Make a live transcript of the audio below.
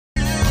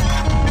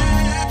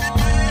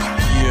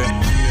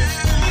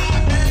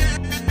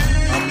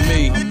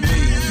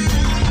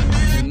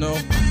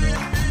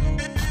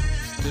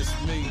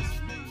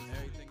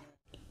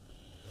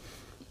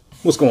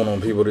What's going on,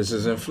 people? This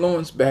is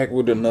Inflewence back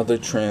with another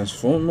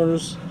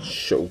Transformers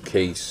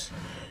Showcase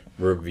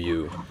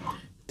review.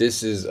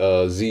 This is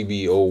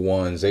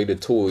ZB-01 Zeta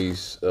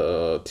Toys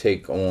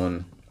take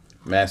on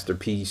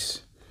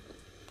Masterpiece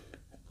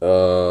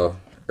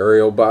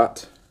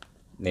Arielbot,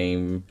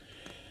 named,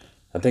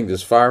 I think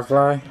this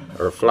Firefly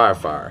or Fly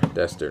Fire.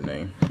 That's their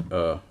name.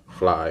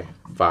 Fly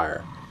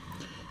Fire.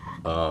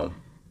 I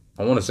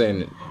want to say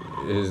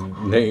his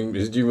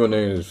G1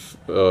 name is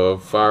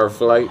Fire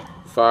Flight.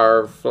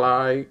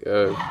 Firefly.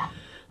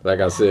 Like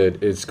I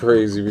said, it's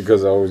crazy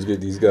because I always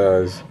get these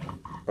guys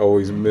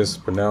always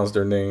mispronounce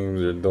their names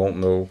or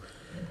don't know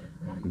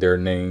their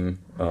name.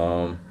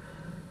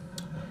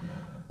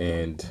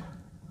 And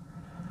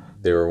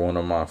they were one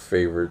of my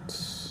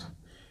favorites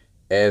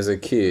as a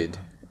kid,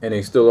 and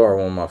they still are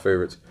one of my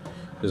favorites.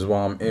 This is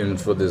why I'm in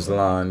for this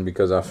line,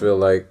 because I feel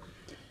like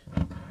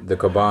the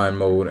combine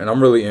mode, and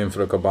I'm really in for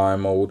the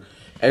combine mode.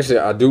 Actually,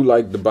 I do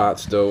like the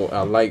bots though.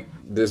 I like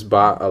this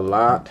bot a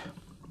lot.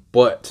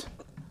 But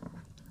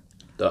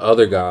the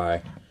other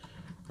guy,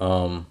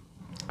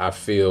 I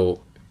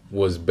feel,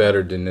 was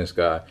better than this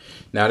guy.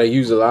 Now, they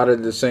use a lot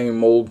of the same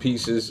mold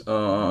pieces.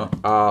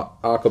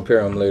 I'll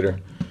compare them later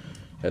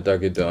after I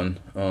get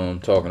done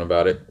talking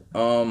about it.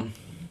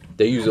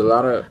 They use a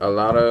lot of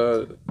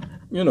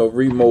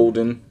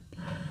remolding,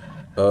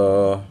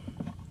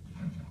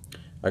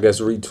 I guess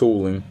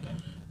retooling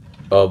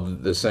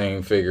of the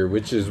same figure,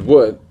 which is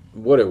what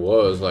it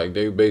was. Like,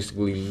 they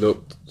basically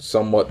looked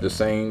somewhat the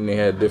same. They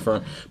had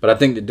different, but I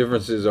think the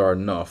differences are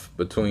enough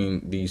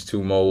between these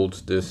two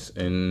molds, this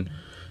and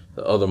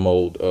the other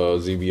mold,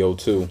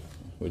 ZB-02,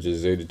 which is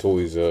Zeta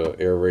Toys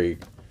air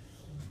raid.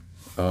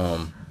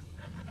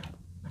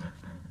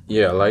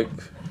 Yeah, I like,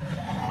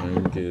 let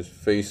me get his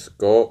face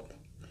sculpt.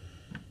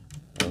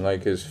 I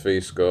like his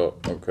face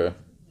sculpt. Okay,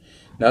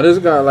 now this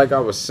guy, like I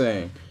was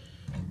saying,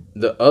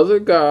 the other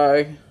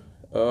guy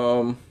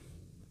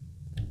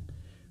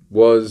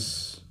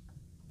was,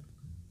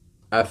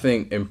 I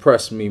think,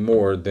 impressed me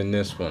more than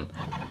this one.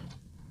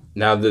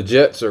 Now, the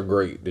jets are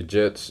great. The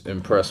jets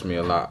impressed me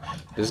a lot.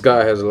 This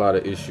guy has a lot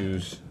of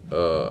issues.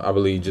 I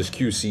believe just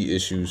QC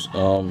issues.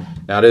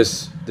 Now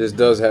this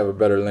does have a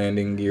better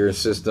landing gear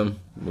system,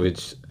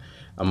 which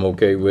I'm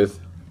okay with.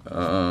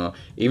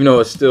 Even though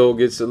it still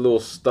gets a little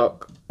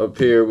stuck up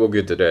here. We'll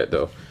get to that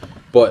though.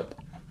 But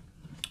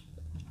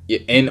yeah,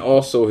 and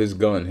also his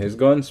gun. His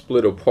gun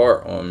split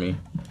apart on me.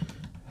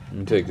 Let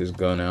me take this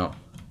gun out.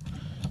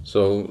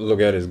 So look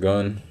at his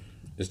gun.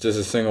 It's just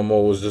a single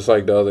mold. It's just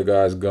like the other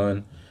guy's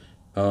gun.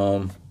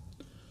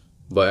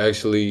 But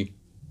actually,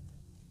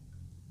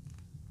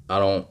 I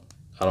don't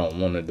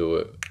want to do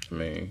it. I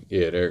mean,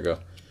 yeah, there you go.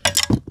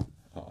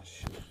 Oh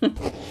shit.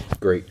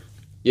 Great.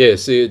 Yeah,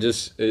 see,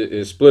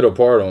 it split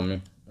apart on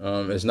me.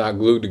 It's not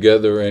glued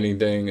together or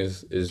anything.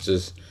 It's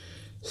just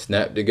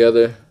snapped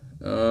together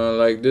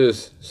like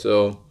this.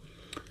 So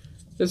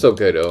it's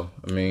okay though.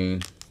 I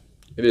mean,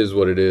 it is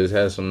what it is. It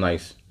has some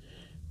nice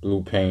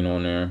blue paint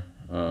on there,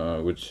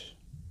 which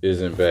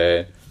isn't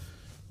bad.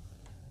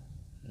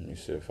 Let me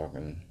see if I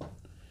can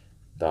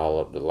dial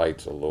up the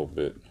lights a little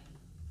bit.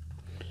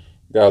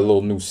 Got a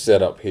little new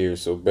setup here,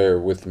 so bear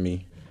with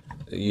me.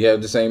 You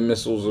have the same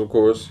missiles, of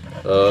course,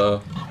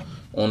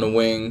 on the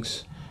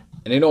wings,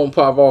 and they don't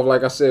pop off,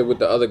 like I said with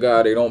the other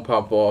guy. They don't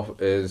pop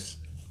off as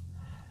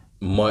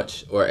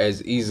much or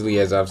as easily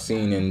as I've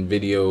seen in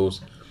videos.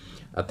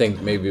 I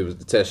think maybe it was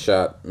the test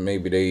shot.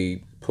 Maybe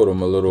they put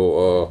them a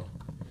little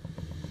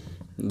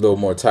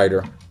more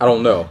tighter. I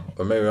don't know,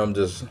 or maybe I'm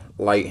just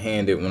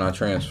light-handed when I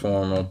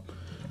transform them.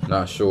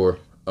 Not sure.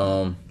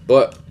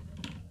 But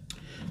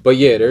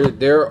yeah,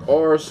 there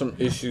are some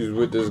issues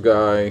with this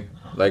guy.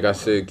 Like I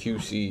said,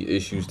 QC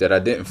issues that I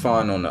didn't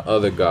find on the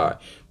other guy.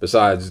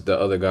 Besides the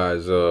other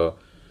guy's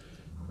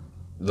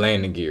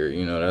landing gear.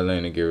 You know, that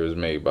landing gear was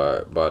made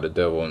by the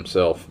devil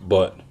himself.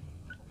 But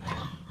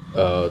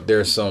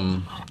there's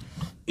some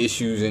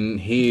issues in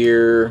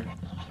here.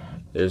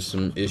 There's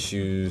some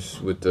issues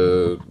with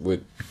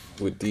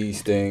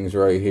these things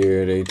right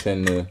here. They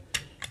tend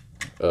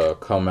to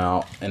come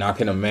out, and I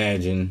can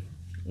imagine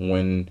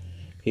when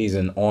he's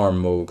in arm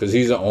mode, because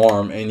he's an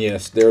arm. And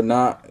yes, they're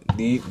not,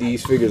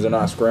 these figures are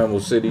not Scramble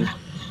City.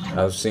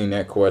 I've seen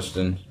that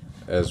question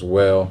as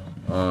well.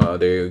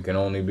 They can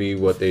only be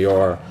what they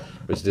are,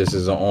 which this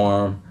is an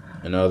arm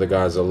and the other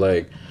guy's a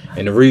leg.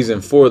 And the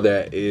reason for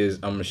that is,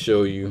 I'm gonna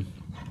show you,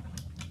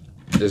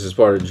 this is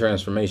part of the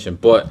transformation,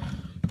 but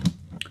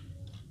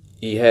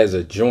he has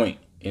a joint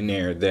in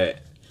there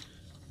that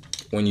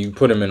when you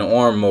put him in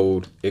arm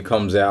mode, it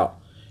comes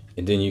out,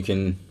 and then you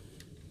can,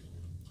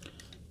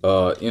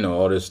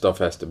 all this stuff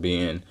has to be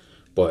in.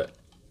 But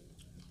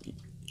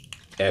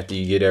after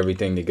you get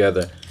everything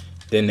together,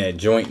 then that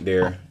joint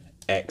there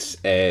acts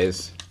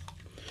as,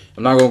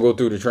 I'm not gonna go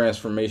through the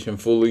transformation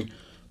fully,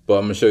 but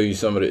I'm gonna show you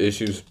some of the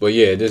issues. But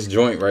yeah, this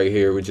joint right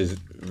here, which is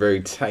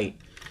very tight,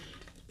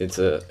 it's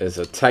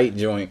a tight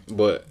joint.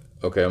 But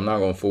okay, I'm not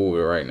gonna fool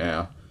with it right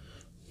now.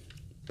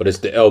 But it's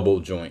the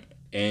elbow joint,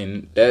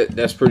 and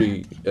that's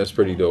pretty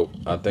dope.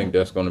 I think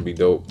that's gonna be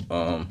dope.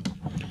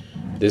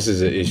 This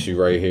is an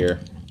issue right here.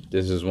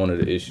 This is one of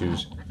the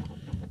issues.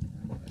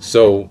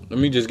 So let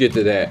me just get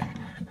to that.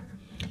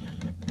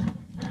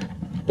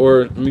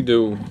 Or let me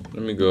do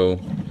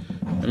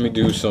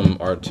some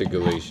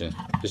articulation.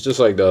 It's just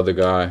like the other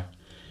guy.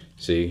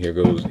 See, here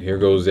goes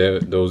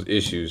those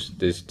issues.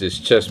 This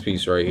chest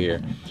piece right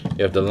here.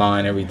 You have to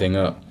line everything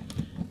up.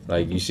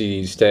 Like you see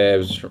these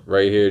tabs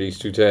right here, these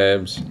two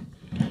tabs.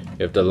 You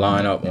have to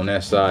line up on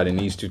that side, and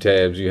these two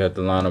tabs you have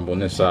to line up on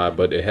this side,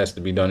 but it has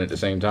to be done at the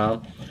same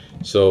time.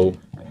 So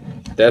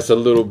that's a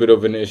little bit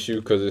of an issue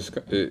because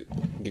it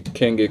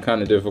can get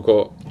kind of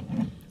difficult.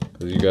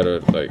 You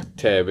gotta like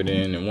tab it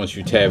in, and once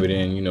you tab it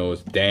in, you know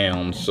it's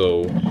down,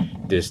 so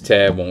this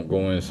tab won't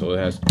go in, so it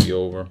has to be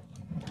over.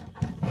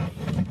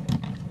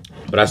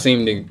 But I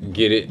seem to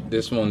get it.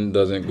 This one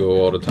doesn't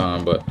go all the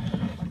time, but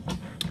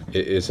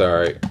it's all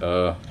right.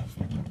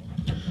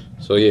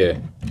 So yeah,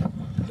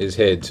 his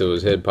head too.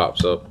 His head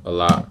pops up a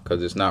lot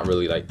because it's not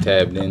really like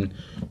tabbed in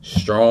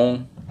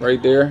strong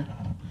right there.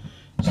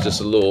 It's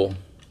just a little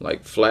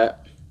like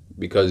flat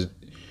because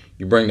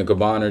you bring the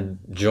cabana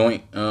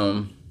joint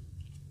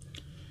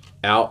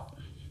out.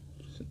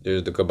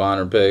 There's the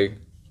cabana peg.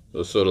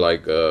 It's sort of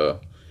like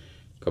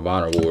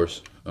cabana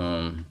wars.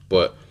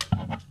 But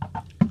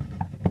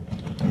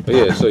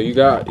yeah, so you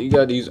got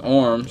these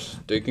arms.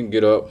 They can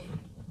get up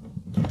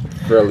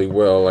fairly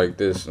well like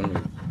this. Let me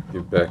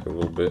get back a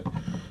little bit.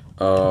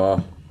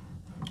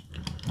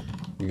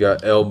 You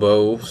got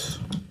elbows.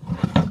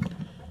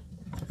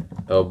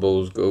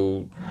 Elbows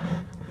go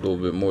a little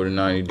bit more than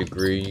 90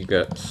 degrees. You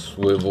got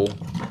swivel.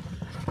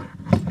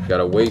 You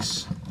got a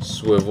waist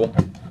swivel.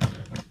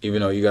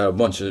 Even though you got a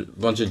bunch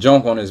of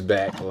junk on his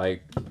back,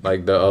 like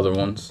the other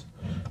ones,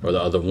 or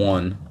the other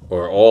one,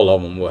 or all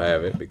of them will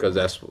have it because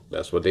that's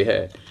what they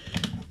had.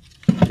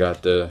 You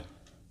got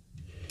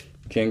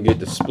can get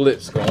the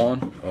splits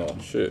going. Oh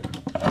shit!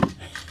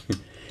 You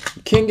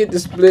can get the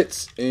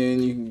splits,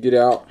 and you can get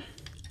out.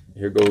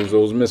 Here goes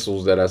those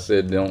missiles that I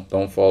said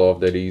don't fall off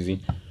that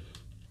easy.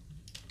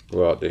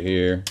 Go out to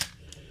here,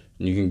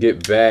 and you can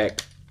get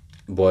back,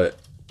 but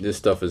this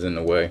stuff is in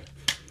the way,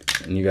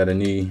 and you got a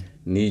knee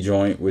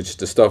joint, which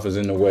the stuff is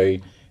in the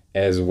way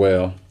as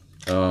well.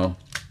 And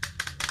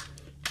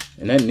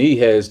that knee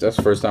that's the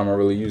first time I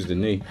really used the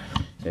knee.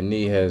 The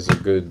knee has a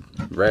good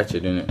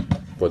ratchet in it,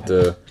 but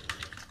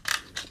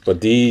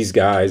these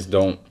guys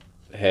don't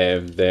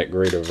have that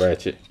great of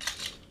ratchet.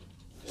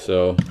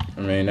 So I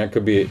mean that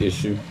could be an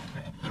issue.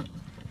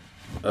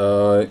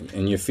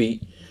 In your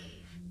feet,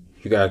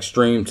 you got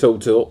extreme toe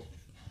tilt.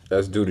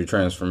 That's due to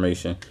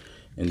transformation,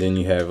 and then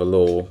you have a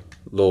little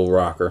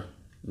rocker.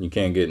 You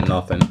can't get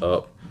nothing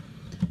up.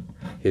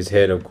 His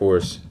head, of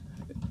course,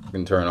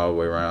 can turn all the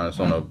way around. It's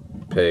on a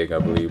peg, I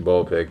believe,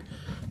 ball peg.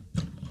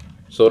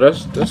 So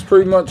that's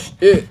pretty much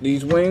it.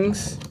 These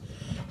wings,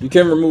 you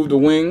can remove the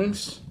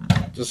wings,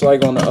 just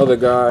like on the other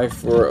guy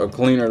for a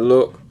cleaner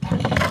look,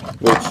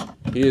 which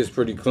he is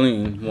pretty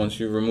clean once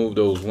you remove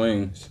those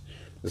wings.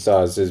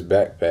 Besides his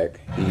backpack,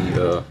 he's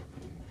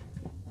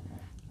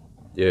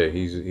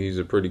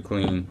a pretty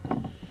clean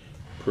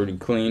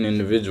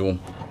individual.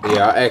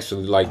 Yeah, I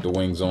actually like the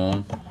wings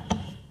on.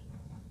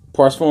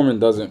 Parts forming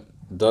doesn't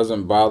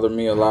bother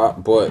me a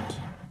lot, but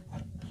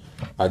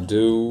I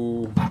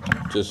do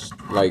just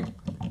like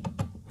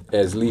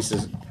as least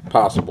as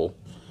possible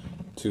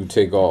to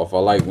take off. I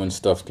like when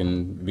stuff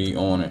can be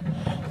on it.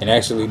 And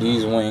actually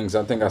these wings,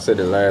 I think I said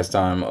it last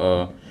time,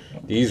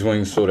 these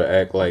wings sort of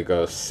act like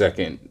a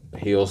second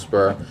heel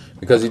spur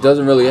because he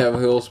doesn't really have a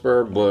heel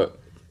spur, but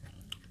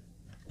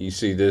you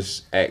see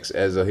this acts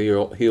as a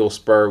heel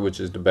spur,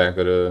 which is the back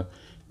of the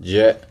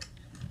jet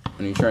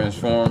when he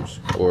transforms,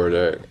 or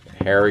the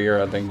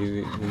Harrier. I think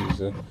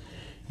he's a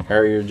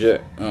Harrier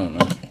jet. I don't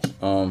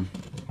know.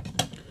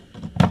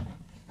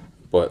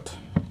 But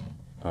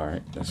all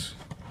right, let's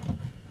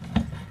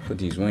put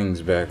these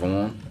wings back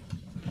on.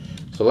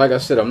 So like I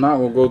said, I'm not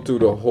gonna go through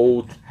the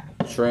whole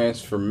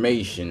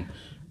transformation,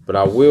 but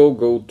I will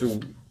go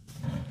through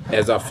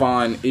as I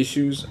find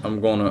issues.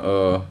 I'm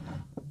gonna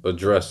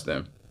address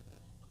them.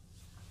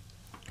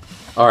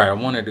 All right, I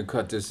wanted to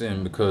cut this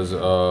in because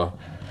I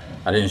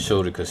didn't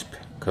show the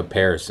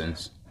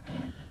comparisons.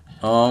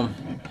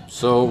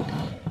 So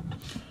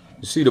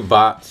you see the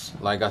bots,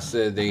 like I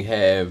said, they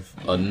have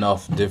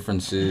enough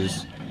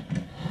differences.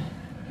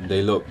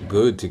 They look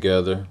good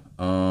together.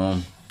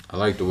 I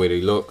like the way they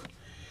look.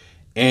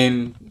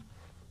 And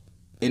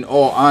in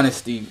all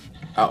honesty,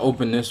 I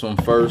opened this one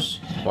first.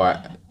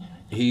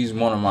 He's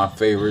one of my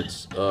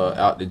favorites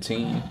out the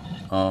team.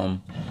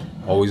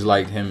 Always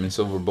liked him in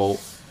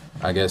Silverbolt.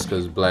 I guess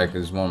because black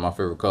is one of my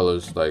favorite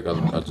colors. Like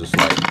I just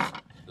like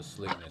the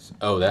slickness.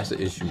 Oh, that's the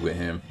issue with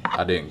him.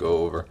 I didn't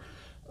go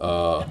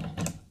over.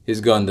 His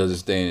gun doesn't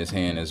stay in his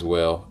hand as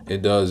well.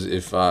 It does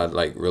if I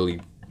like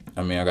really.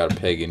 I mean, I gotta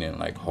peg it in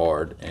like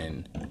hard,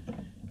 and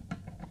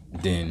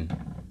then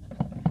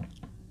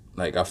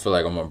like I feel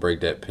like I'm gonna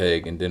break that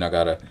peg, and then I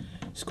gotta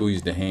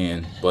squeeze the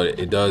hand. But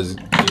it does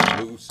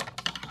get loose.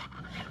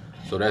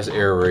 So that's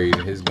air raid.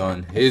 His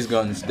gun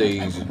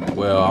stays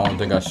well. I don't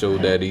think I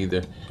showed that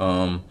either.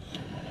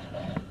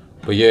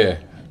 But yeah,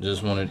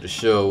 just wanted to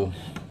show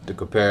the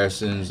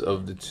comparisons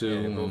of the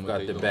two. Yeah, both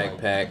got the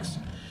backpacks.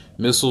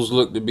 Missiles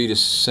look to be the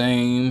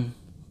same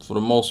for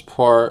the most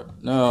part.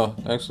 No,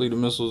 actually the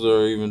missiles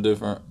are even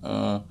different.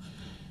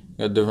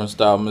 Got different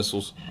style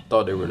missiles.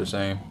 Thought they were the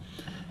same.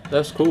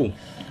 That's cool.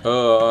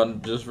 I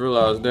just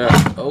realized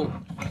that. Oh,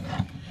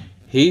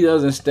 he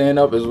doesn't stand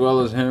up as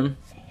well as him.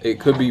 It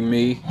could be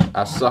me.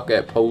 I suck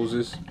at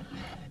poses.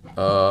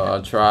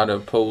 I try to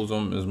pose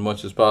him as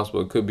much as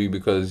possible. It could be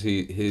because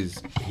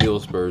his heel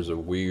spurs are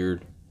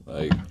weird.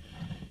 Like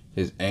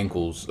his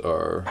ankles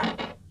are.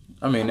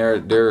 I mean,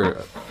 they're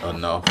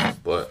enough,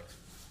 but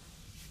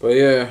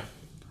yeah.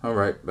 All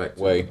right, back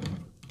way.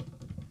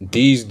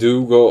 These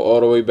do go all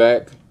the way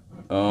back.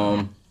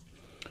 I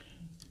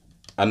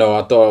know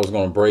I thought I was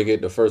gonna break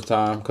it the first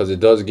time because it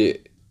does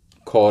get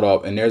caught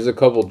up, and there's a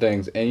couple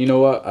things. And you know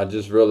what? I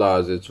just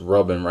realized it's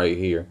rubbing right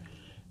here.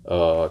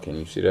 Can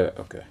you see that?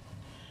 Okay.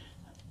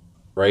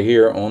 Right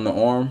here on the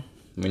arm,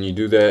 when you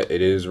do that,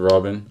 it is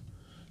rubbing.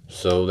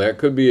 So that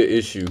could be an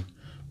issue,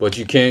 but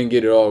you can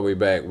get it all the way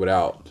back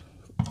without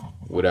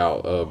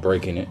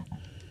breaking it.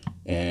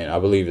 And I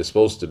believe it's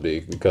supposed to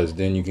be, because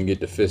then you can get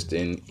the fist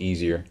in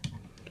easier.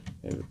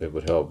 It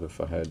would help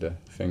if I had the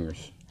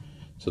fingers.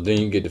 So then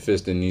you can get the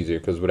fist in easier,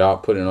 because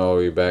without putting it all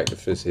the way back, the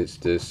fist hits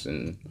this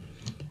and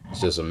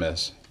it's just a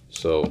mess.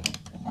 So,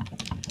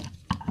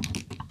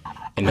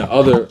 and the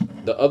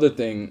other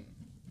thing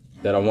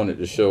that I wanted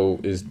to show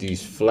is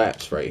these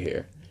flaps right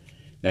here.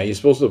 Now you're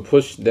supposed to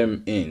push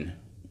them in.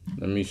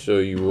 Let me show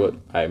you what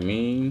I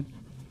mean.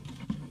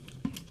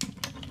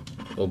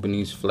 Open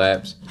these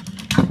flaps.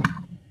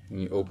 When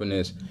you open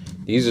this,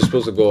 these are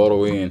supposed to go all the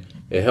way in.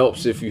 It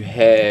helps if you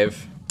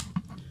have,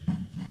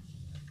 I'm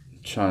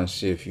trying to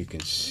see if you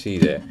can see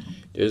that.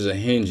 There's a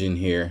hinge in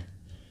here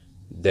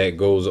that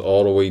goes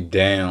all the way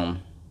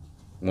down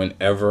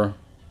whenever,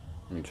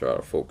 let me try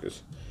to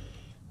focus.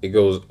 It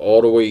goes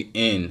all the way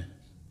in,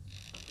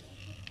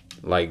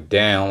 like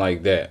down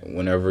like that,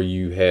 whenever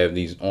you have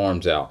these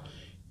arms out.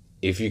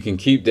 If you can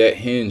keep that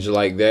hinge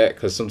like that,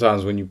 because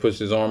sometimes when you push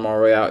this arm all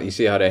the way out, you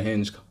see how that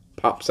hinge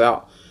pops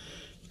out.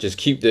 Just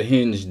keep the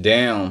hinge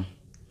down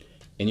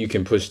and you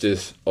can push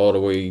this all the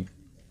way.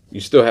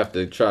 You still have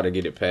to try to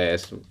get it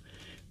past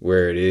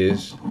where it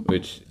is,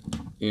 which,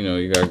 you know,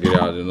 you gotta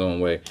get out of the long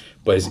way,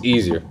 but it's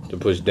easier to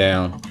push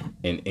down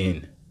and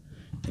in,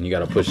 and you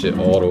gotta push it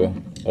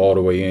all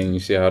the way in. You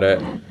see how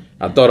that,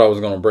 I thought I was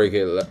gonna break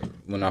it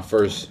when I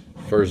first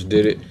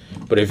did it,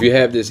 but if you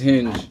have this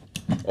hinge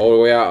all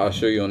the way out, I'll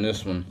show you on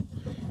this one,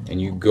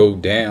 and you go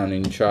down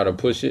and you try to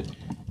push it,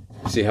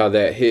 see how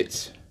that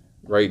hits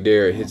right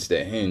there. It hits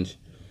that hinge,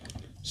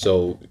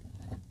 so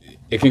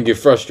it can get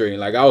frustrating.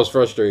 Like I was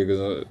frustrated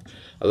because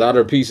a lot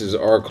of the pieces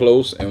are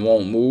close and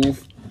won't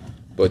move,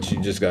 but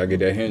you just gotta get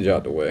that hinge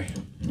out the way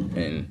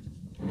and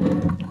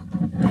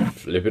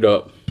flip it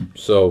up.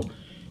 So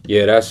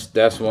yeah,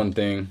 that's one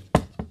thing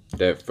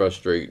that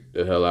frustrates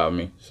the hell out of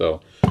me.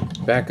 So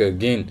back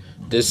again,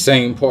 this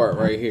same part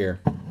right here.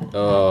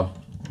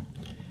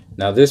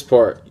 Now this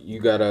part, you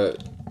gotta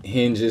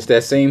hinge. It's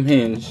that same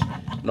hinge.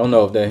 I don't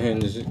know if that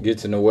hinge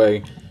gets in the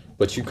way,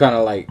 but you kind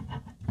of like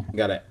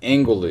gotta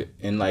angle it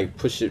and like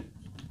push it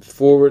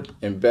forward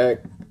and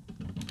back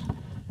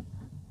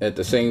at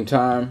the same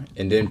time,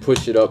 and then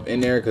push it up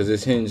in there, because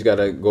this hinge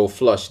gotta go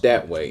flush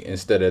that way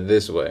instead of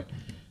this way.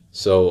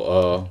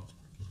 So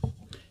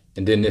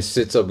and then this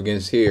sits up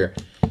against here.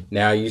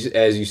 Now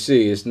as you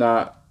see, it's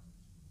not,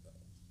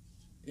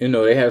 you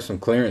know, they have some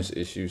clearance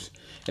issues,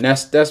 and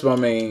that's my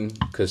main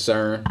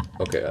concern.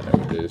 Okay, I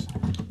know what it is,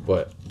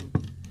 but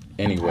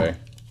anyway,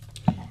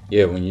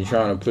 yeah, when you're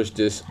trying to push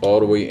this all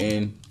the way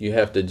in, you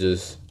have to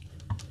just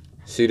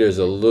see there's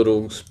a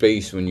little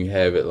space when you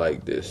have it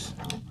like this.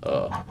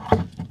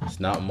 It's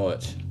not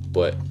much,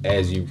 but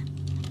as you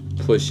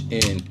push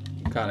in,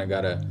 you kind of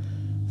gotta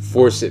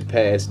force it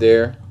past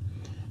there,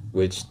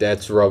 which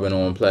that's rubbing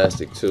on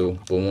plastic too.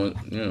 But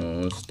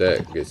once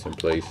that gets in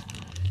place,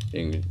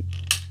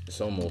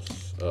 it's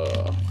almost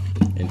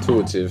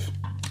intuitive.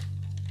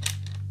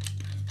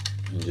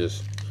 You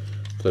just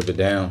flip it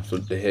down,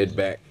 flip the head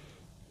back.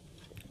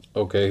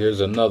 Okay, here's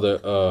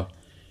another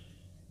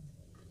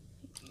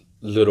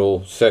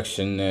little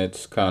section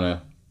that's kind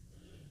of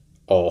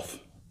off.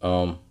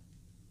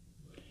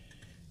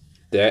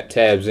 That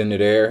tab's into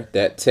there.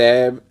 That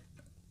tab,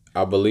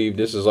 I believe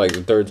this is like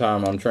the third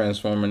time I'm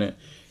transforming it,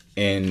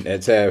 and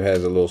that tab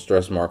has a little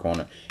stress mark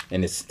on it,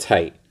 and it's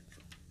tight.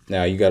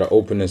 Now you got to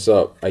open this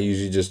up. I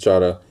usually just try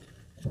to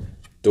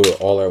do it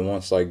all at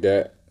once like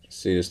that.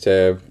 See this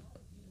tab?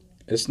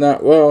 It's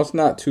not, well, it's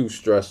not too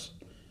stressed.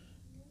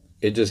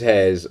 It just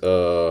has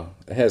it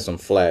has some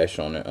flash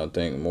on it, I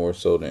think, more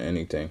so than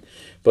anything.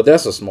 But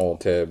that's a small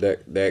tab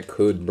that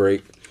could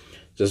break.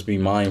 Just be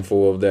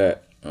mindful of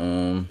that.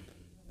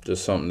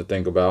 Just something to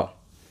think about.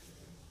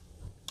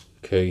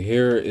 Okay,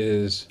 here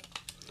is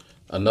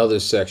another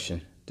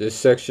section. This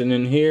section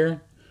in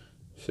here,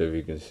 see if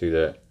you can see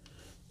that.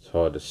 It's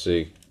hard to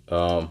see.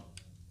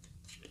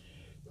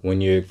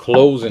 When you're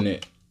closing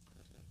it,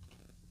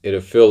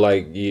 it'll feel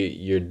like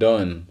you're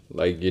done,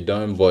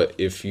 but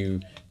if you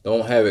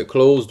don't have it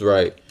closed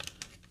right,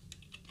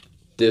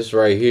 this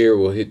right here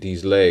will hit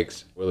these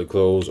legs really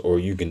close, or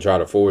you can try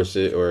to force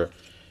it, or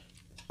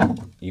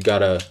you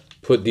gotta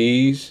put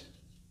these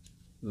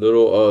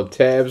little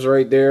tabs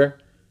right there,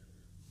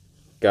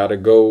 gotta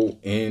go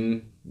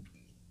in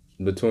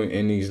between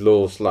in these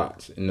little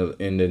slots in the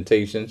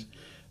indentations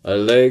of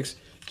the legs.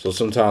 So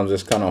sometimes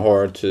it's kind of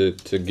hard to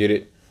get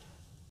it.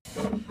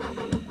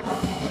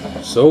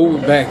 So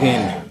we're back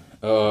in.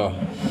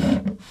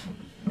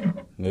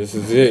 This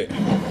is it.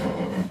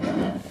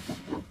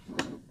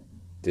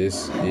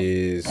 This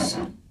is,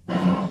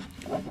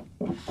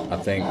 I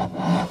think,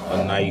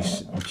 a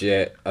nice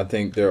jet. I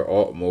think their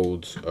alt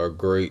modes are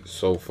great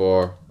so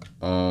far.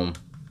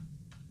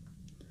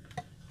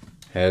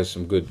 Has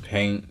some good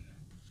paint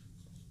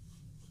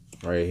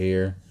right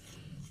here.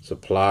 It's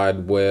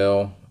applied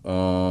well,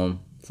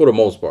 for the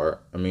most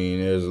part. I mean,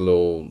 there's a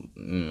little,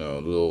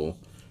 little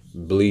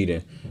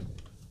bleeding,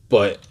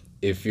 but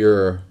if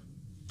you're,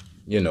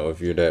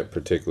 if you're that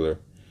particular,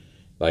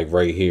 like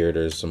right here,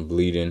 there's some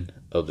bleeding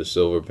of the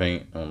silver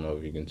paint. I don't know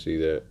if you can see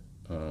that,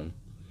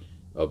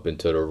 up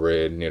into the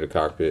red near the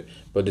cockpit,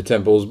 but the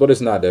tempos, but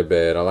it's not that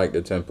bad. I like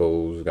the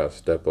tempos. Got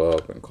step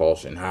up and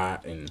caution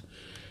hot, and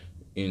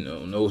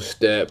no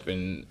step,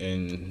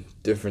 and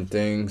different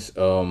things.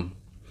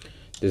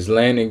 This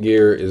landing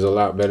gear is a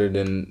lot better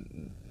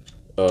than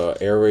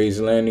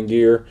Airway's landing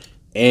gear,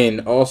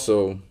 and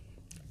also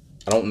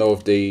I don't know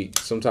if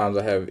sometimes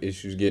I have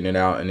issues getting it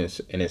out, and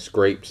it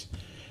scrapes.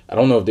 I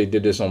don't know if they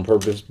did this on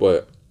purpose,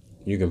 but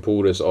you can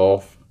pull this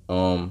off,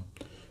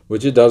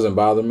 which it doesn't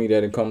bother me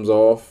that it comes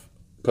off,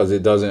 because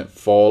it doesn't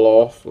fall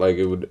off. Like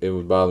it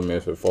would bother me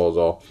if it falls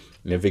off.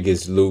 And if it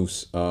gets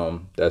loose,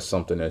 that's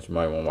something that you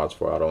might want to watch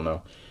for. I don't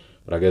know,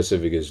 but I guess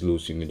if it gets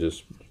loose, you can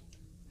just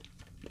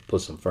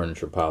put some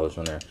furniture polish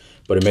on there.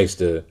 But it makes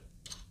the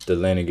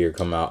landing gear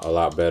come out a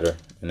lot better,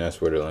 and that's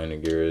where the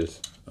landing gear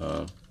is.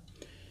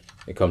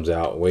 It comes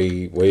out way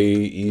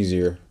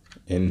easier,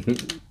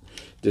 and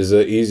there's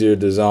an easier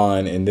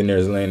design, and then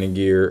there's landing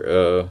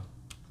gear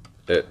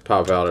that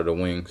pop out of the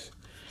wings.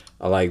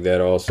 I like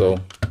that also.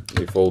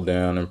 They fold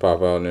down and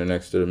pop out there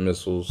next to the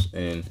missiles,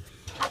 and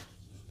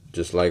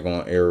just like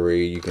on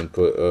Airway, you can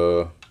put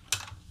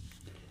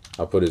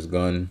I'll put his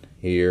gun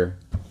here.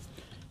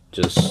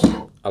 Just,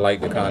 I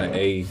like the kind of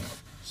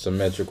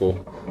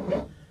asymmetrical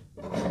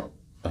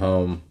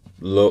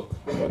look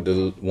with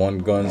the one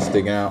gun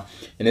sticking out,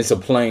 and it's a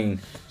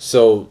plane,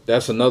 so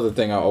that's another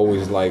thing I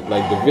always like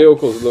the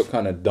vehicles look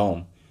kind of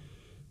dumb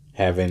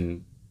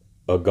having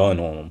a gun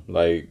on them.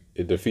 Like,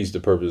 it defeats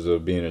the purpose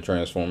of being a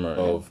transformer,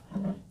 of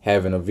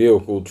having a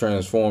vehicle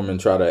transform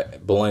and try to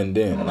blend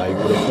in. Like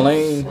with a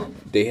plane,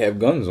 they have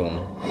guns on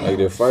them, like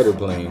they're fighter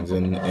planes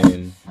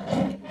and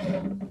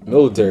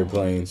military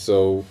planes,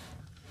 so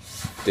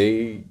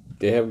they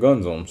have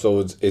guns on them. So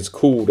it's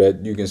cool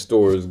that you can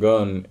store his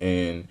gun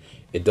and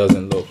it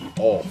doesn't look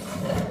off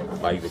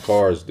like the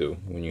cars do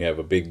when you have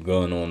a big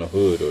gun on the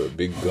hood or a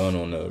big gun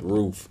on the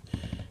roof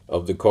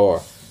of the car.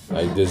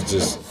 Like this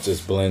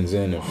just blends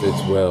in and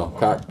fits well.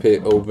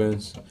 Cockpit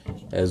opens,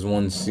 has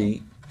one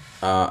seat.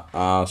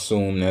 I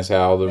assume that's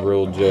how the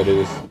real jet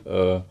is.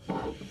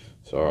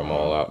 Sorry, I'm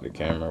all out the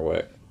camera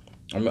whack.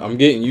 I'm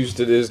getting used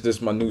to this. This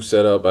is my new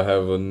setup. I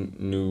have a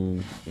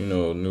new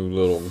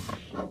little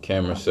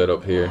camera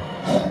setup here.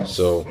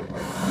 So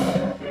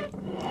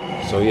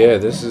yeah,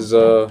 this is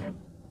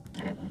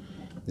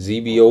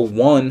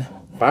ZB-01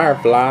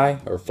 Firefly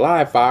or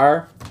Fly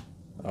Fire.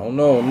 I don't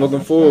know. I'm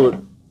looking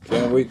forward.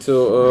 Can't wait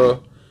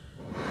till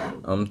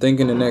I'm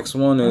thinking the next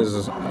one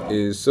is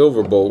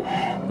Silverbolt,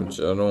 which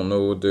I don't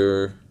know what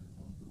they're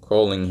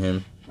calling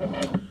him.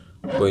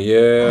 But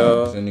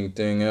yeah,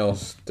 anything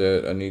else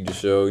that I need to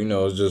show?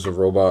 It's just a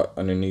robot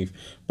underneath.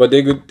 But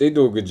they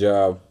do a good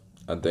job,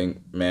 I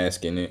think,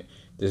 masking it.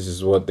 This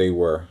is what they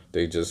were.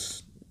 It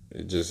just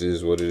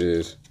is what it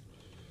is.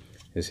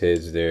 His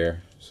head's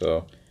there.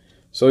 So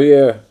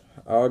yeah,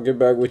 I'll get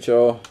back with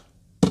y'all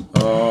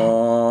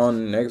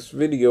on next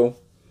video.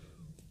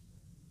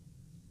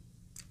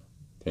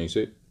 Can you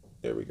see it?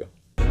 There we go.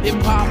 Hip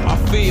hop, I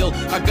feel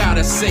I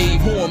gotta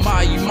save. Who am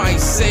I? You might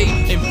say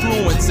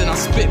influence, and I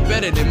spit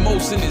better than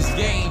most in this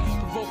game.